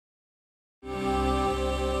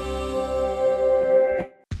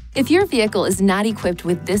If your vehicle is not equipped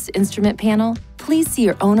with this instrument panel, please see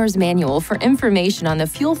your owner's manual for information on the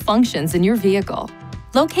fuel functions in your vehicle.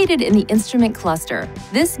 Located in the instrument cluster,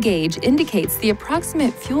 this gauge indicates the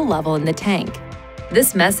approximate fuel level in the tank.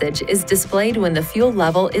 This message is displayed when the fuel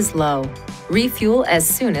level is low. Refuel as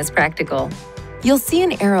soon as practical. You'll see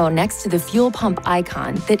an arrow next to the fuel pump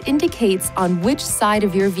icon that indicates on which side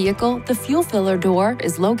of your vehicle the fuel filler door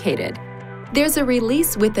is located. There's a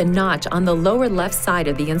release with a notch on the lower left side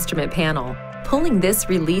of the instrument panel. Pulling this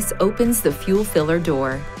release opens the fuel filler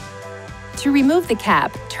door. To remove the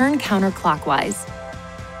cap, turn counterclockwise.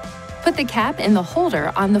 Put the cap in the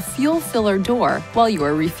holder on the fuel filler door while you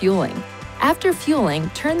are refueling. After fueling,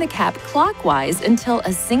 turn the cap clockwise until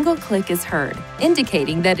a single click is heard,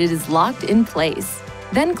 indicating that it is locked in place.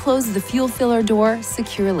 Then close the fuel filler door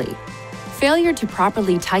securely. Failure to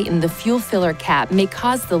properly tighten the fuel filler cap may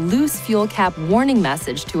cause the loose fuel cap warning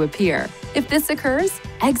message to appear. If this occurs,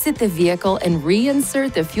 exit the vehicle and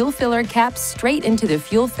reinsert the fuel filler cap straight into the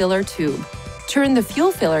fuel filler tube. Turn the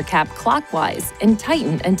fuel filler cap clockwise and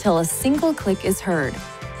tighten until a single click is heard.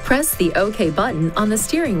 Press the OK button on the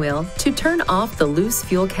steering wheel to turn off the loose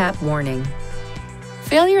fuel cap warning.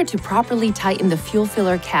 Failure to properly tighten the fuel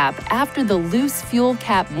filler cap after the loose fuel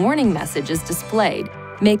cap warning message is displayed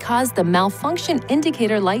may cause the malfunction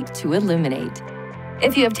indicator light to illuminate.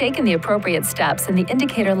 If you have taken the appropriate steps and the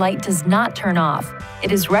indicator light does not turn off,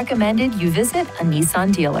 it is recommended you visit a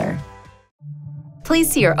Nissan dealer.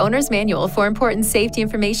 Please see your owner's manual for important safety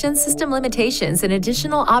information, system limitations, and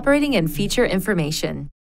additional operating and feature information.